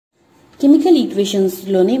Chemical equations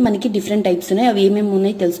లోనే మనకి different types ఉన్నాయి. అవి ఏమేమి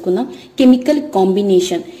ఉన్నాయి తెలుసుకుందాం. కెమికల్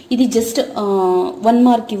కాంబినేషన్, ఇది జస్ట్ 1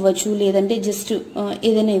 మార్క్ ఇవ్వచ్చు, లేదంటే జస్ట్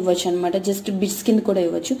ఏదైనా ఇవ్వచ్చు అనమాట. జస్ట్ బిట్స్ కింద కూడా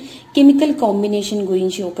ఇవ్వచ్చు. కెమికల్ కాంబినేషన్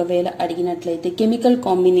గురించి ఒకవేళ అడిగినట్లయితే, కెమికల్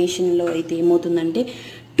కాంబినేషన్ లో అయితే ఏమవుతుందంటే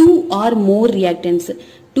 2 or more రియాక్టెంట్స్,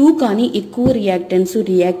 2 కానీ ఎక్కువ రియాక్టెంట్స్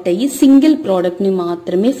రియాక్ట్ అయ్యి సింగిల్ ప్రోడక్ట్ ని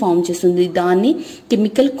మాత్రమే ఫామ్ చేస్తుంది. దాన్ని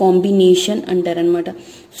కెమికల్ కాంబినేషన్ అంటారనమాట.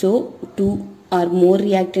 So 2 or more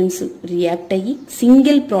reactants react అయ్యి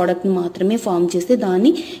సింగిల్ ప్రోడక్ట్ ని మాత్రమే ఫామ్ చేస్తే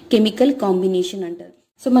దాన్ని కెమికల్ కాంబినేషన్ అంటారు.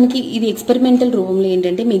 సో మనకి ఇది ఎక్స్పెరిమెంటల్ రూపంలో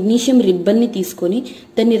ఏంటంటే, మెగ్నీషియం రిబ్బన్ ని తీసుకొని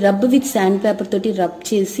దాన్ని రబ్ విత్ శాండ్ పేపర్ తోటి రబ్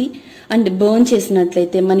చేసి అండ్ బర్న్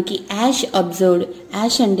చేసినట్లయితే మనకి యాష్ అబ్జర్వ్డ్.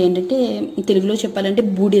 యాష్ అంటే ఏంటంటే తెలుగులో చెప్పాలంటే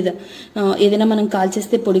బూడిద. ఏదైనా మనం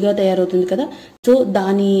కాల్చేస్తే పొడిగా తయారవుతుంది కదా, సో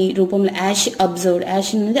దాని రూపంలో యాష్ అబ్జర్వ్డ్.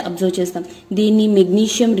 యాష్ అనేది అబ్జర్వ్ చేస్తాం. దీన్ని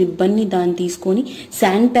మెగ్నీషియం రిబ్బన్ ని దాన్ని తీసుకొని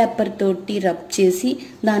శాండ్ పేపర్ తోటి రబ్ చేసి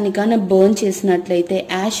దాన్ని కానీ బర్న్ చేసినట్లయితే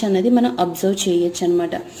యాష్ అనేది మనం అబ్జర్వ్ చేయొచ్చు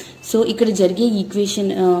అనమాట. సో ఇక్కడ జరిగే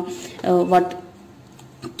ఈక్వేషన్ వాట్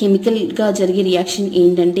కెమికల్ గా జరిగే రియాక్షన్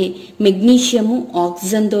ఏంటంటే, మెగ్నీషియము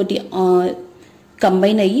ఆక్సిజన్ తోటి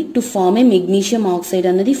కంబైన్ అయ్యి to form A magnesium oxide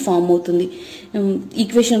అనేది ఫామ్ అవుతుంది.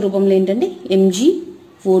 ఈక్వేషన్ రూపంలో ఏంటంటే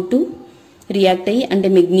MgO2 రియాక్ట్ అయ్యి అంటే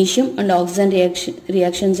మెగ్నీషియం అండ్ ఆక్సిజన్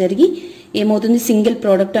రియాక్షన్ జరిగి ఏమవుతుంది, సింగిల్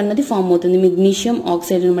ప్రోడక్ట్ అన్నది ఫామ్ అవుతుంది, మెగ్నీషియం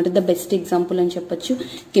ఆక్సైడ్ అనమాట. ద బెస్ట్ ఎగ్జాంపుల్ అని చెప్పొచ్చు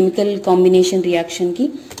కెమికల్ కాంబినేషన్ రియాక్షన్ కి.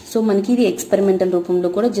 సో మనకి ఇది ఎక్స్పెరిమెంటల్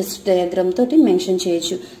రూపంలో కూడా జస్ట్ డయాగ్రామ్ తోటి మెన్షన్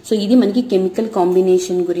చేయొచ్చు. సో ఇది మనకి కెమికల్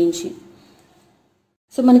కాంబినేషన్ గురించి.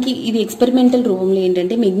 సో మనకి ఇది ఎక్స్పెరిమెంటల్ రూపంలో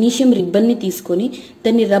ఏంటంటే, మెగ్నీషియం రిబ్బన్ ని తీసుకొని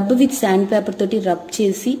దాన్ని రబ్ విత్ శాండ్ పేపర్ తోటి రబ్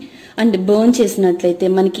చేసి అండ్ బర్న్ చేసినట్లయితే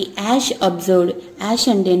మనకి యాష్ అబ్జర్వ్డ్. యాష్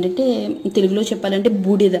అంటే ఏంటంటే తెలుగులో చెప్పాలంటే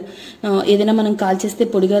బూడిద. ఏదైనా మనం కాల్చేస్తే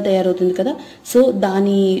పొడిగా తయారవుతుంది కదా, సో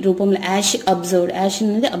దాని రూపంలో యాష్ అబ్జర్వ్డ్. యాష్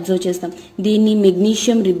అనేది అబ్జర్వ్ చేస్తాం. దీన్ని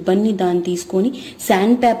మెగ్నీషియం రిబ్బన్ ని దాన్ని తీసుకొని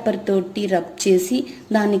శాండ్ పేపర్ తోటి రబ్ చేసి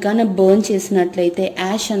దాన్ని కానీ బర్న్ చేసినట్లయితే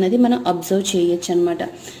యాష్ అనేది మనం అబ్జర్వ్ చేయొచ్చు అనమాట.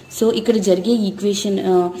 సో ఇక్కడ జరిగే ఈక్వేషన్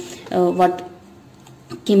వాట్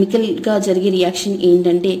కెమికల్ గా జరిగే రియాక్షన్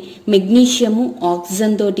ఏంటంటే, మెగ్నీషియము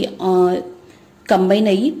ఆక్సిజన్ తోటి కంబైన్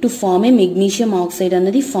అయ్యి to form A magnesium oxide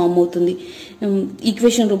అనేది ఫామ్ అవుతుంది.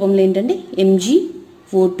 ఈక్వేషన్ రూపంలో ఏంటంటే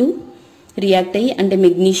MgO2 రియాక్ట్ అయ్యి అంటే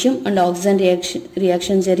మెగ్నీషియం అండ్ ఆక్సిజన్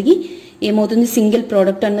రియాక్షన్ జరిగి ఏమవుతుంది, సింగిల్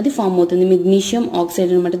ప్రోడక్ట్ అన్నది ఫామ్ అవుతుంది, మెగ్నీషియం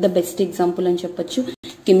ఆక్సైడ్ అనమాట. ద బెస్ట్ ఎగ్జాంపుల్ అని చెప్పొచ్చు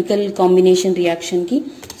కెమికల్ కాంబినేషన్ రియాక్షన్ కి.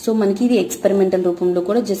 సో మనకి ఇది ఎక్స్పెరిమెంటల్ రూపంలో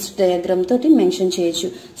కూడా జస్ట్ డయాగ్రామ్ తోటి మెన్షన్ చేయొచ్చు.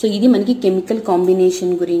 సో ఇది మనకి కెమికల్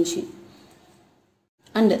కాంబినేషన్ గురించి.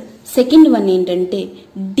 అండ్ సెకండ్ వన్ ఏంటంటే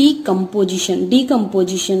డీకంపోజిషన్.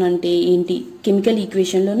 డీకంపోజిషన్ అంటే ఏంటి, కెమికల్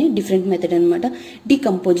ఈక్వేషన్ లోనే డిఫరెంట్ మెథడ్ అనమాట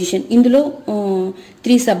డీకంపోజిషన్. ఇందులో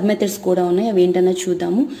 3 సబ్ మెథడ్స్ కూడా ఉన్నాయి. అవి ఏంటన్నా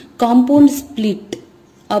చూద్దాము. Compound split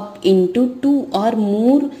up into 2 or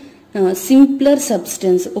more simpler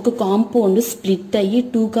substance. ఒక కాంపౌండ్ స్ప్లిట్ అయ్యి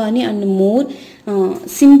 2 కానీ అండ్ మోర్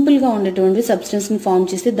సింపుల్ గా ఉండేటువంటి సబ్స్టెన్స్ ని ఫామ్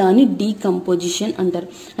చేస్తే దాన్ని డీకంపోజిషన్ అంటారు.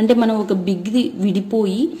 అంటే మనం ఒక బిగ్ది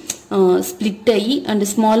విడిపోయి స్ప్లిట్ అయ్యి అండ్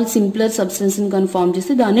స్మాల్ సింప్లర్ సబ్స్టెన్స్ ని కానీ ఫామ్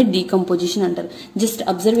చేస్తే దాన్ని డీకంపోజిషన్ అంటారు. జస్ట్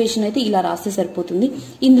అబ్జర్వేషన్ అయితే ఇలా రాస్తే సరిపోతుంది.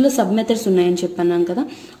 ఇందులో సబ్ మెథడ్స్ ఉన్నాయని చెప్పాను కదా,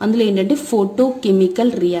 అందులో ఏంటంటే photo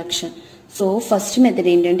chemical reaction. So first method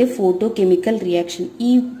ఏంటంటే ఫోటో కెమికల్ రియాక్షన్.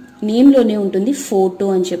 ఈ నేమ్ లోనే ఉంటుంది ఫోటో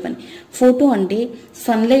అని చెప్పని. ఫోటో అంటే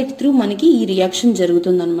సన్లైట్ త్రూ మనకి ఈ రియాక్షన్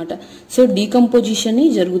జరుగుతుంది అనమాట. సో డీకంపోజిషన్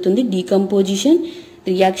జరుగుతుంది. Decomposition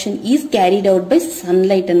reaction is carried out by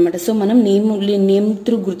sunlight అనమాట. సో మనం నేమ్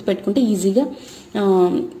త్రూ గుర్తుపెట్టుకుంటే ఈజీగా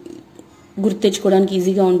గుర్తు తెచ్చుకోవడానికి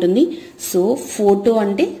ఈజీగా ఉంటుంది. సో ఫోటో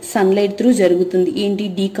అంటే సన్లైట్ త్రూ జరుగుతుంది. ఏంటి,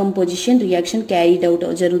 డీకంపోజిషన్ రియాక్షన్ క్యారీడ్ అవుట్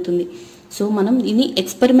జరుగుతుంది. సో మనం ఇది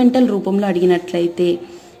ఎక్స్పెరిమెంటల్ రూపంలో అడిగినట్లయితే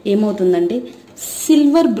ఏమవుతుందంటే,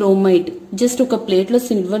 సిల్వర్ బ్రోమైడ్, జస్ట్ ఒక ప్లేట్ లో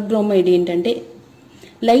సిల్వర్ బ్రోమైడ్ ఏంటంటే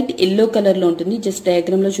లైట్ ఎల్లో కలర్ లో ఉంటుంది. జస్ట్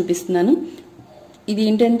డయాగ్రామ్ లో చూపిస్తున్నాను. ఇది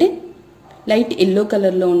ఏంటంటే లైట్ ఎల్లో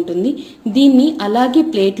కలర్ లో ఉంటుంది. దీన్ని అలాగే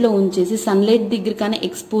ప్లేట్ లో ఉంచేసి సన్లైట్ దగ్గర కానీ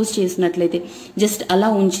ఎక్స్పోజ్ చేసినట్లయితే, జస్ట్ అలా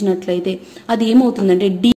ఉంచినట్లయితే అది ఏమవుతుందంటే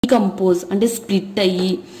డీకంపోజ్ అంటే స్ప్లిట్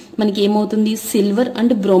అయ్యి మనకి ఏమవుతుంది, సిల్వర్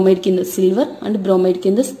అండ్ బ్రోమైడ్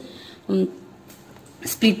కింద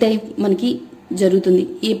స్ప్లిట్ అయి మనకి జరుగుతుంది.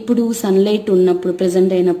 ఎప్పుడు సన్లైట్ ఉన్నప్పుడు,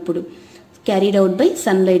 ప్రెసెంట్ అయినప్పుడు, క్యారీడ్ అవుట్ బై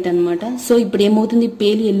సన్లైట్ అనమాట. సో ఇప్పుడు ఏమవుతుంది,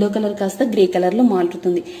 పేలు ఎల్లో కలర్ కాస్త గ్రే కలర్ లో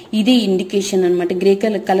మారుతుంది. ఇదే ఇండికేషన్ అనమాట. గ్రే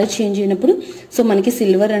కలర్ చేంజ్ అయినప్పుడు సో మనకి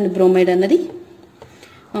సిల్వర్ అండ్ బ్రోమైడ్ అన్నది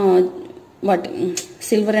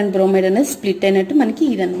సిల్వర్ అండ్ బ్రోమైడ్ అనేది స్ప్లిట్ అయినట్టు మనకి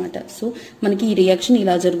ఇదనమాట. సో మనకి ఈ రియాక్షన్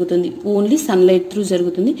ఇలా జరుగుతుంది, ఓన్లీ సన్లైట్ త్రూ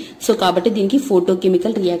జరుగుతుంది. సో కాబట్టి దీనికి ఫోటో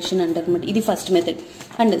కెమికల్ రియాక్షన్ అంటారు అనమాట. ఇది first method.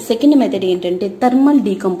 And second method ఏంటంటే థర్మల్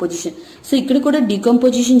డీకంపోజిషన్. సో ఇక్కడ కూడా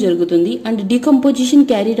డీకంపోజిషన్ జరుగుతుంది and decomposition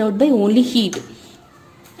carried out by only heat.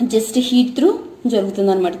 Just heat through జరుగుతుంది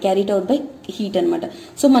అనమాట, క్యారీడ్ అవుట్ బై హీట్ అనమాట.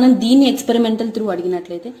 సో మనం దీన్ని ఎక్స్పెరిమెంటల్ త్రూ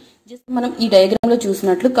అడిగినట్లయితే జస్ట్ మనం ఈ డయాగ్రామ్ లో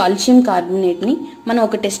చూసినట్లు కాల్షియం కార్బోనేట్ ని మనం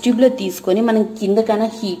ఒక టెస్ట్ ట్యూబ్ లో తీసుకొని మనం కిందకైనా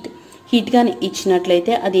హీట్ గాని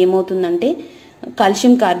ఇచ్చినట్లయితే అది ఏమవుతుందంటే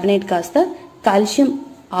కాల్షియం కార్బోనేట్ కాస్త calcium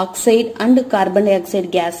oxide and carbon dioxide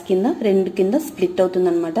gas కింద రెండు కింద స్ప్లిట్ అవుతుంది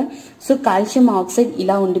అనమాట. సో కాల్షియం ఆక్సైడ్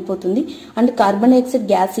ఇలా ఉండిపోతుంది అండ్ కార్బన్ డైఆక్సైడ్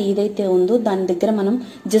గ్యాస్ ఏదైతే ఉందో దాని దగ్గర మనం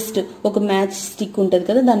జస్ట్ ఒక మ్యాచ్ స్టిక్ ఉంటుంది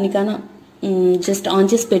కదా, దాన్ని కన్నా జస్ట్ ఆన్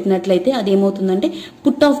చేసి పెట్టినట్లయితే అది ఏమవుతుందంటే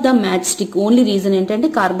put off the match stick. Only reason ఏంటంటే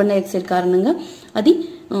కార్బన్ డైఆక్సైడ్ కారణంగా అది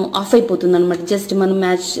ఆఫ్ అయిపోతుంది అనమాట. జస్ట్ మనం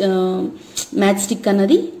మ్యాచ్ స్టిక్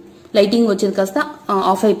అన్నది లైటింగ్ వచ్చేది కాస్త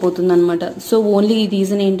ఆఫ్ అయిపోతుంది అనమాట. సో ఓన్లీ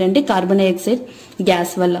రీజన్ ఏంటంటే కార్బన్ డైఆక్సైడ్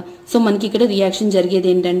గ్యాస్ వల్ల. సో మనకి ఇక్కడ రియాక్షన్ జరిగేది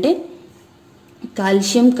ఏంటంటే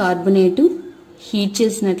కాల్షియం కార్బోనేటు హీట్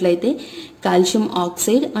చేసినట్లయితే calcium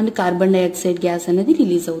oxide and carbon dioxide gas అనేది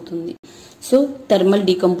రిలీజ్ అవుతుంది. సో థర్మల్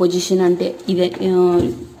డీకంపోజిషన్ అంటే ఇదే,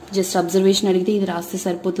 జస్ట్ అబ్జర్వేషన్ అడిగితే ఇది రాస్తే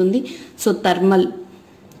సరిపోతుంది. సో థర్మల్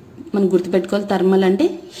మనం గుర్తుపెట్టుకోవాలి, థర్మల్ అంటే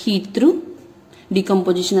హీట్ త్రూ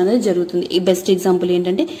డీకంపోజిషన్ అనేది జరుగుతుంది. ఈ బెస్ట్ ఎగ్జాంపుల్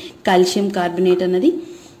ఏంటంటే కాల్షియం కార్బోనేట్ అనేది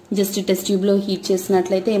జస్ట్ టెస్ట్ ట్యూబ్ లో హీట్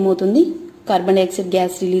చేసినట్లయితే ఏమవుతుంది, కార్బన్ డైఆక్సైడ్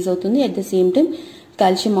గ్యాస్ రిలీజ్ అవుతుంది. At the same time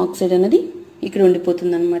calcium oxide అనేది ఇక్కడ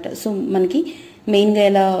ఉండిపోతుంది అనమాట. సో మనకి మెయిన్ గా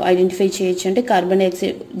ఎలా ఐడెంటిఫై చేయొచ్చు అంటే carbon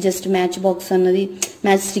dioxide just match box అన్నది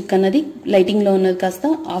మ్యాచ్ స్టిక్ అన్నది లైటింగ్ లో ఉన్నది కాస్త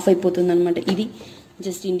ఆఫ్ అయిపోతుంది అనమాట. ఇది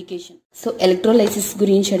జస్ట్ ఇండికేషన్. సో ఎలక్ట్రోలైసిస్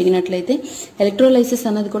గురించి అడిగినట్లయితే ఎలక్ట్రోలైసిస్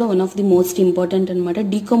అన్నది కూడా one of the most important అనమాట.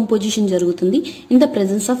 డీకంపోజిషన్ జరుగుతుంది in the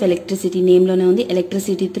presence of electricity. Name లోనే ఉంది,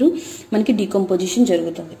 ఎలక్ట్రిసిటీ త్రూ మనకి డీకంపోజిషన్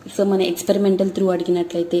జరుగుతుంది. సో మన ఎక్స్పెరిమెంటల్ త్రూ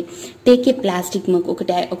అడిగినట్లయితే టేక్ ఏ ప్లాస్టిక్ మగ్,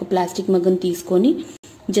 ఒక ప్లాస్టిక్ మగ్ తీసుకొని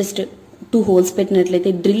జస్ట్ 2 holes పెట్టినట్లయితే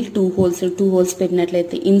డ్రిల్ 2 holes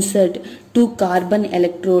పెట్టినట్లయితే insert 2 carbon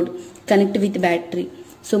electrode connect with battery.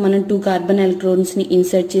 So మనం 2 కార్బన్ ఎలక్ట్రోడ్స్ ని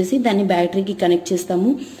ఇన్సర్ట్ చేసి దాన్ని బ్యాటరీకి కనెక్ట్ చేస్తాము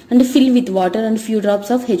and fill with water and few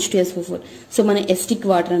drops of H2SO4. So మన ఎస్టిక్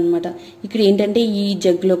వాటర్ అనమాట. ఇక్కడ ఏంటంటే ఈ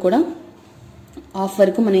జగ్ లో కూడా హాఫ్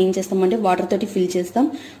వరకు మనం ఏం చేస్తామంటే వాటర్ తోటి ఫిల్ చేస్తాం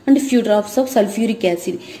and few drops of sulphuric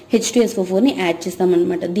acid H2SO4 ని యాడ్ చేస్తాం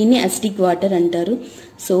అనమాట. దీన్ని ఎస్టిక్ వాటర్ అంటారు.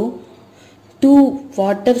 So 2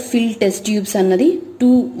 water fill test tubes అన్నది 2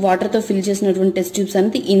 వాటర్ తో ఫిల్ చేసినటువంటి టెస్ట్ ట్యూబ్స్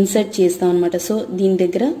అనేది ఇన్సర్ట్ చేస్తాం అనమాట. సో దీని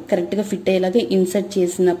దగ్గర కరెక్ట్ గా ఫిట్ అయ్యేలాగా ఇన్సర్ట్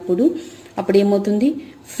చేసినప్పుడు అప్పుడు ఏమవుతుంది,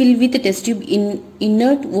 fill with test tube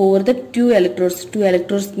inert over the 2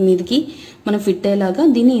 electrodes మీదకి మనం ఫిట్ అయ్యేలాగా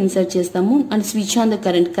దీన్ని ఇన్సర్ట్ చేస్తాము and switch on the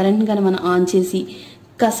current గానీ మనం ఆన్ చేసి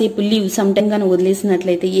కాసేపు లీవ్ సమ్ టైం గానీ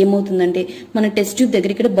వదిలేసినట్లయితే ఏమవుతుందంటే మన టెస్ట్ ట్యూబ్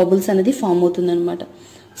దగ్గర ఇక్కడ బబుల్స్ అనేది ఫామ్ అవుతుంది అనమాట.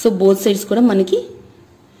 సో బోత్ సైడ్స్ కూడా మనకి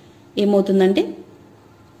ఏమవుతుందంటే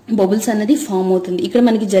బబుల్స్ అనేది ఫామ్ అవుతుంది. ఇక్కడ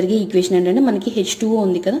మనకి జరిగే ఈక్వేషన్ ఏంటంటే మనకి H2O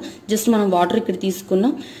ఉంది కదా, జస్ట్ మనం వాటర్ ఇక్కడ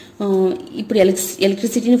తీసుకున్నాం. ఇప్పుడు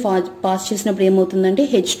ఎలక్ట్రిసిటీని పాస్ చేసినప్పుడు ఏమవుతుందంటే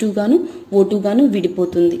H2 గాను O2 గాను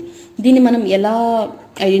విడిపోతుంది. దీన్ని మనం ఎలా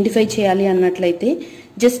ఐడెంటిఫై చేయాలి అన్నట్లయితే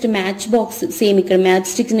జస్ట్ మ్యాచ్ బాక్స్ సేమ్ ఇక్కడ మ్యాచ్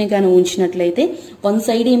స్టిక్స్ ని కానీ ఉంచినట్లయితే వన్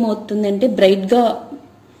సైడ్ ఏమవుతుందంటే బ్రైట్ గా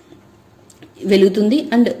వెలుగుతుంది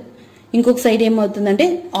అండ్ ఇంకొక సైడ్ ఏమవుతుందంటే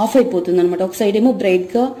ఆఫ్ అయిపోతుంది అనమాట. ఒక సైడ్ ఏమో బ్రైట్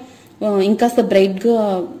గా ఇంకాస్త బ్రైట్ గా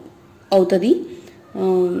అవుతుంది,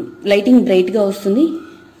 లైటింగ్ బ్రైట్ గా వస్తుంది.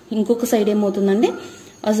 ఇంకొక సైడ్ ఏమవుతుందంటే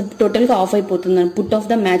అసలు టోటల్ గా ఆఫ్ అయిపోతుంది. Put off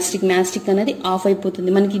the match stick అనేది ఆఫ్ అయిపోతుంది.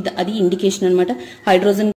 మనకి అది ఇండికేషన్ అనమాట.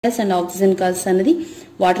 Hydrogen gas and oxygen gas అనేది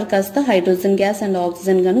వాటర్ కాస్త హైడ్రోజన్ గ్యాస్ అండ్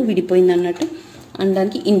ఆక్సిజన్ గాను విడిపోయింది అన్నట్టు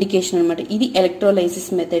అనడానికి ఇండికేషన్ అనమాట. ఇది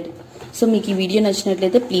ఎలక్ట్రోలైసిస్ మెథడ్. సో మీకు ఈ వీడియో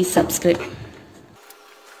నచ్చినట్లయితే ప్లీజ్ సబ్స్క్రైబ్.